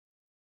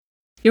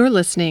You're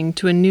listening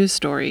to a news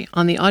story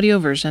on the audio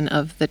version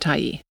of The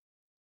Tyee.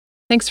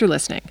 Thanks for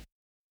listening.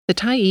 The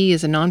Tyee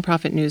is a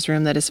nonprofit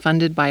newsroom that is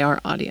funded by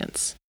our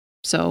audience.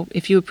 So,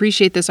 if you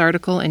appreciate this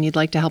article and you'd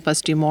like to help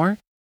us do more,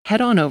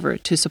 head on over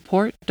to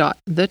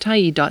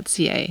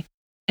support.thetyee.ca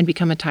and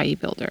become a Tyee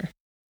builder.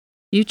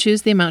 You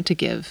choose the amount to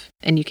give,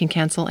 and you can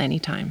cancel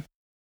anytime.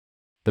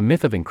 The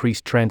Myth of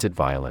Increased Transit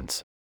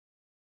Violence.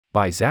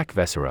 By Zach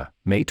Vesera,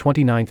 May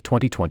 29,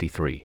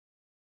 2023.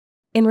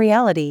 In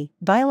reality,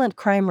 violent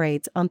crime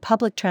rates on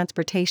public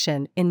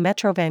transportation in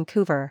Metro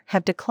Vancouver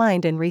have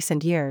declined in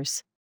recent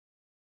years.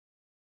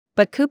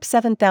 But COOP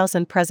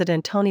 7000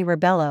 President Tony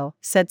Rebello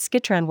said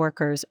SKITRAN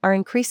workers are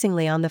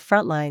increasingly on the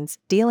front lines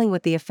dealing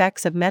with the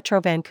effects of Metro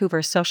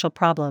Vancouver's social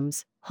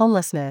problems,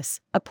 homelessness,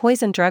 a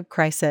poison drug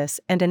crisis,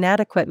 and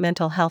inadequate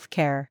mental health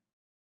care.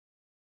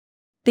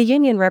 The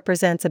union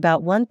represents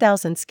about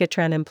 1,000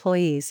 SKITRAN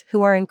employees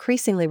who are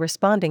increasingly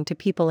responding to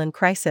people in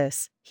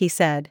crisis, he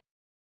said.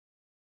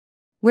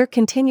 "We're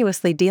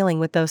continuously dealing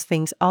with those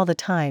things all the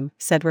time,"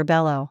 said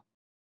Rebello.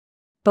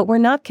 "But we're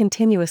not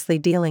continuously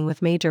dealing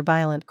with major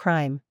violent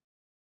crime."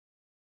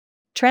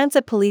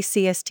 Transit Police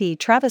CST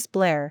Travis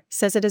Blair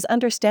says it is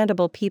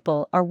understandable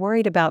people are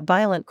worried about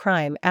violent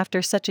crime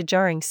after such a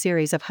jarring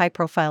series of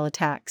high-profile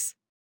attacks.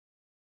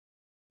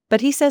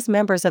 But he says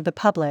members of the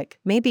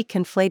public may be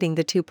conflating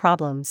the two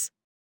problems.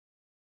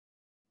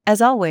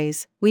 "As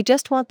always, we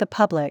just want the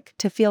public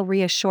to feel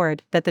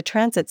reassured that the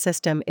transit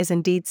system is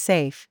indeed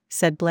safe,"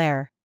 said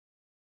Blair.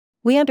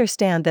 "We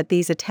understand that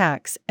these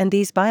attacks and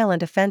these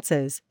violent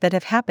offenses that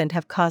have happened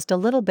have caused a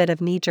little bit of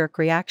knee-jerk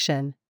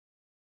reaction."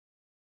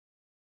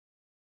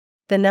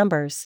 The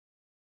numbers.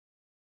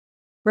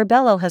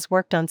 Rebello has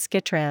worked on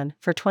SKITRAN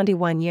for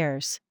 21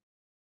 years.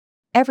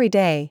 Every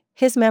day,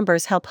 his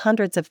members help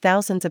hundreds of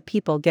thousands of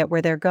people get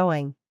where they're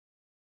going.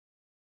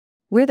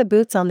 "We're the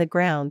boots on the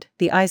ground,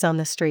 the eyes on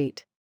the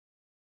street.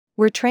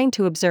 We're trained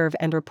to observe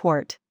and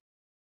report.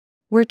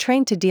 We're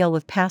trained to deal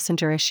with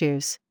passenger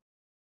issues.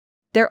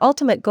 Their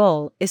ultimate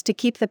goal is to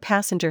keep the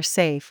passengers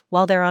safe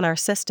while they're on our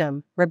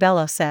system,"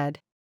 Rebello said.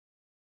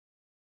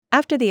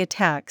 After the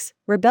attacks,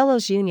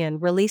 Rebello's union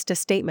released a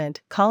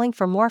statement calling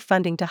for more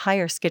funding to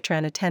hire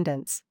SKITRAN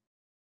attendants.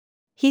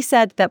 He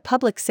said that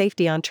public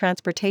safety on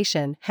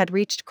transportation had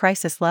reached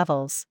crisis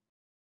levels.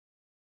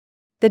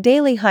 The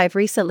Daily Hive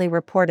recently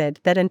reported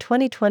that in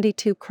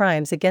 2022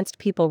 crimes against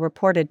people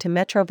reported to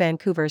Metro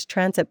Vancouver's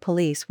transit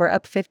police were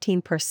up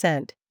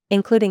 15%,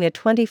 including a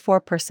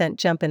 24%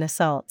 jump in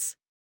assaults.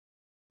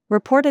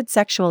 Reported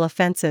sexual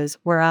offenses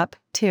were up,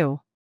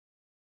 too.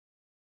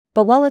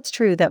 But while it's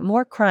true that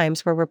more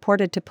crimes were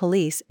reported to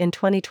police in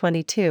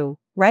 2022,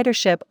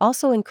 ridership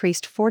also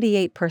increased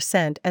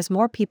 48% as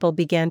more people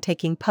began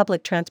taking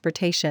public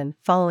transportation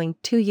following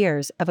 2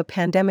 years of a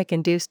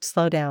pandemic-induced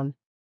slowdown.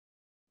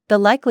 The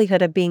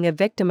likelihood of being a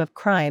victim of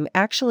crime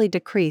actually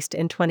decreased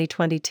in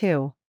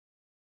 2022.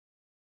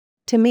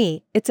 "To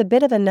me, it's a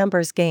bit of a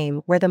numbers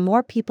game where the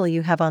more people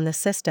you have on the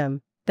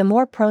system, the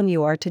more prone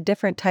you are to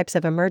different types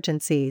of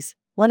emergencies,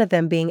 one of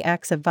them being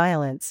acts of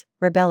violence,"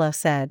 Rebello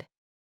said.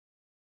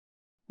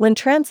 When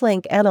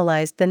TransLink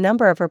analyzed the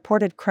number of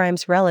reported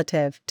crimes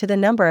relative to the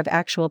number of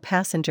actual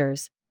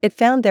passengers, it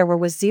found there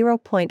was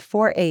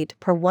 0.48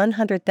 per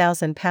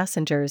 100,000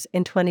 passengers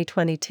in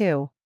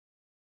 2022.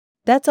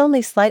 That's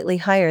only slightly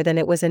higher than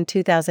it was in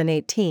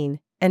 2018,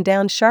 and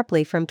down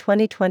sharply from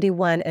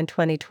 2021 and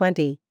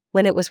 2020,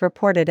 when it was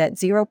reported at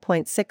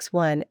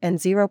 0.61 and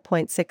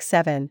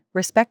 0.67,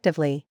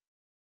 respectively.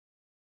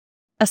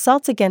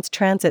 Assaults against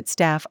transit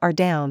staff are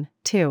down,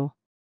 too.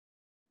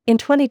 In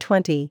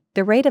 2020,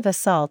 the rate of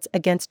assaults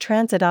against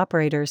transit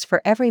operators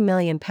for every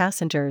million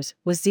passengers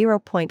was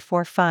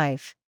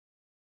 0.45.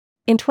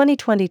 In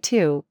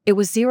 2022, it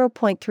was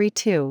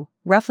 0.32,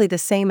 roughly the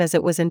same as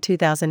it was in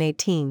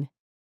 2018.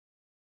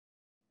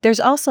 There's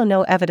also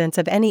no evidence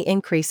of any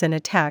increase in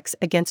attacks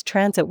against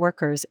transit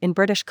workers in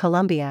British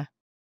Columbia.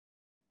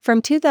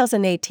 From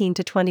 2018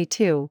 to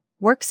 22,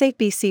 WorkSafe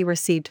BC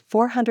received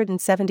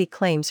 470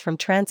 claims from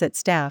transit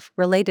staff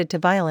related to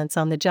violence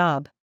on the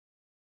job.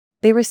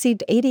 They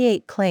received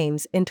 88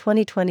 claims in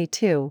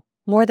 2022,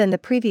 more than the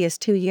previous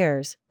 2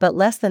 years, but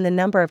less than the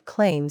number of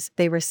claims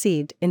they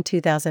received in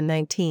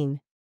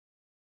 2019.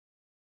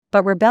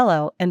 But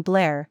Rebello and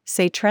Blair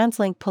say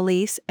TransLink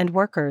police and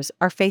workers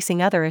are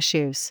facing other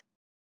issues.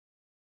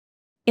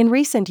 In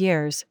recent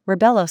years,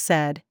 Rebello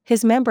said,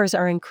 his members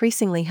are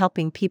increasingly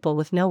helping people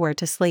with nowhere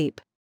to sleep.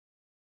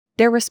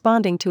 They're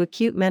responding to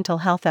acute mental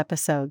health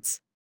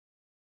episodes.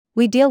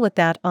 "We deal with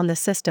that on the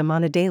system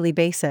on a daily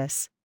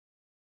basis.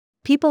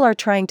 People are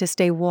trying to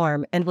stay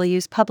warm and will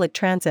use public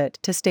transit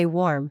to stay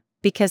warm,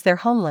 because they're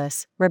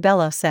homeless,"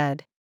 Rebello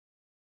said.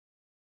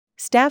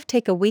 Staff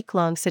take a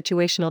week-long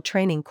situational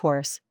training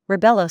course,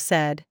 Rebello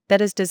said,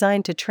 that is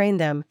designed to train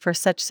them for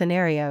such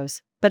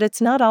scenarios, but it's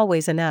not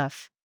always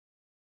enough.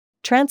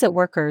 Transit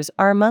workers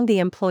are among the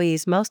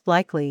employees most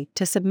likely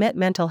to submit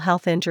mental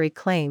health injury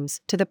claims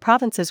to the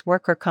province's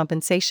worker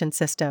compensation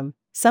system,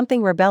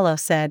 something Rebello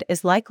said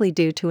is likely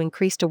due to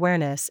increased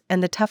awareness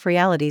and the tough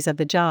realities of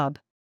the job.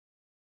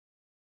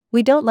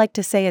 "We don't like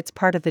to say it's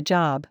part of the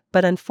job,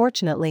 but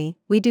unfortunately,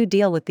 we do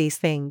deal with these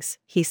things,"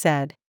 he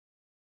said.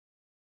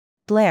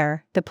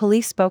 Blair, the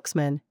police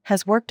spokesman,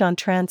 has worked on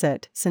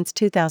transit since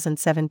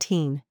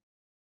 2017.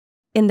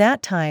 In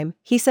that time,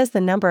 he says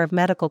the number of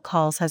medical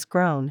calls has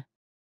grown.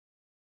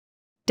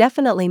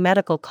 "Definitely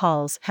medical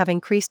calls have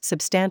increased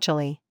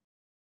substantially.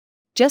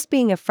 Just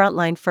being a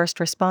frontline first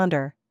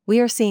responder, we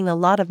are seeing a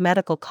lot of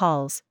medical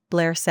calls,"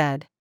 Blair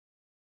said.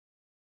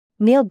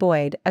 Neil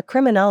Boyd, a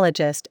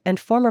criminologist and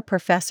former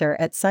professor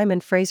at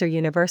Simon Fraser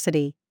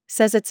University,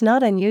 says it's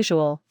not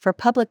unusual for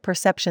public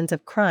perceptions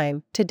of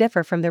crime to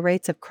differ from the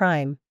rates of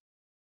crime.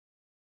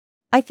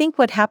 "I think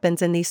what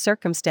happens in these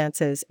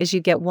circumstances is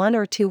you get one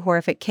or two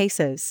horrific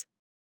cases.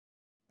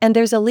 And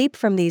there's a leap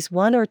from these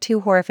one or two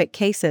horrific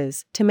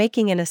cases to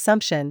making an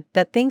assumption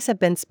that things have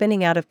been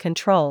spinning out of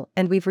control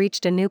and we've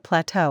reached a new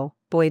plateau,"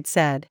 Boyd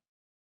said.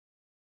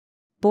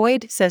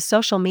 Boyd says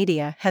social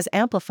media has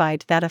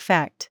amplified that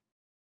effect.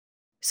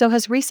 So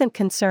has recent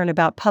concern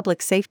about public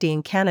safety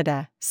in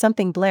Canada,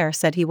 something Blair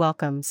said he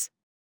welcomes.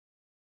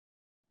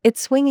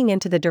 "It's swinging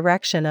into the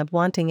direction of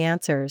wanting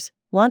answers,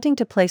 wanting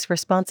to place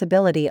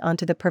responsibility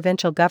onto the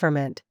provincial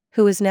government,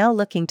 who is now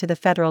looking to the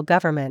federal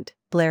government,"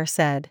 Blair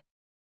said.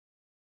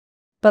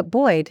 But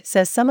Boyd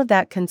says some of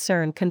that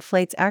concern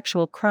conflates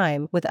actual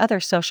crime with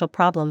other social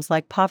problems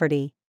like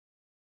poverty.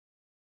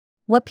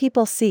 "What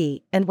people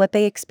see and what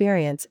they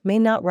experience may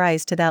not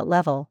rise to that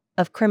level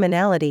of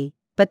criminality,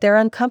 but they're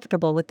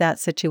uncomfortable with that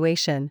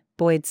situation,"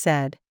 Boyd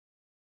said.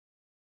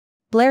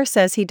 Blair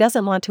says he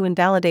doesn't want to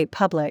invalidate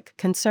public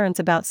concerns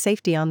about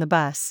safety on the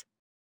bus.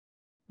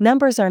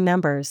 "Numbers are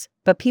numbers,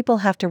 but people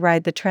have to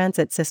ride the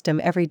transit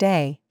system every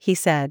day," he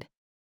said.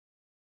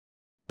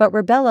 But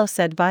Rebello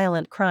said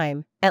violent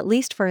crime, at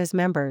least for his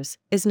members,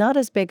 is not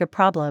as big a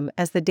problem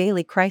as the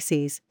daily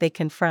crises they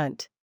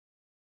confront.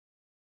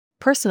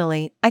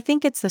 "Personally, I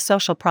think it's the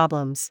social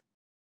problems."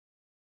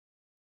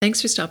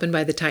 Thanks for stopping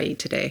by the Tyee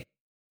today.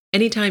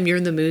 Anytime you're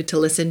in the mood to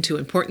listen to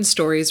important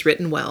stories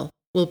written well,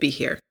 we'll be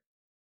here.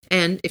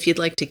 And if you'd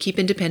like to keep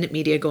independent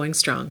media going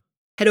strong,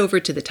 head over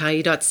to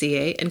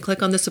thetyee.ca and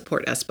click on the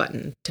Support Us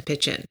button to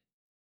pitch in.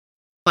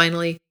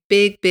 Finally,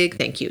 big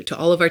thank you to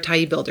all of our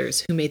Tyee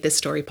builders who made this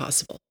story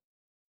possible.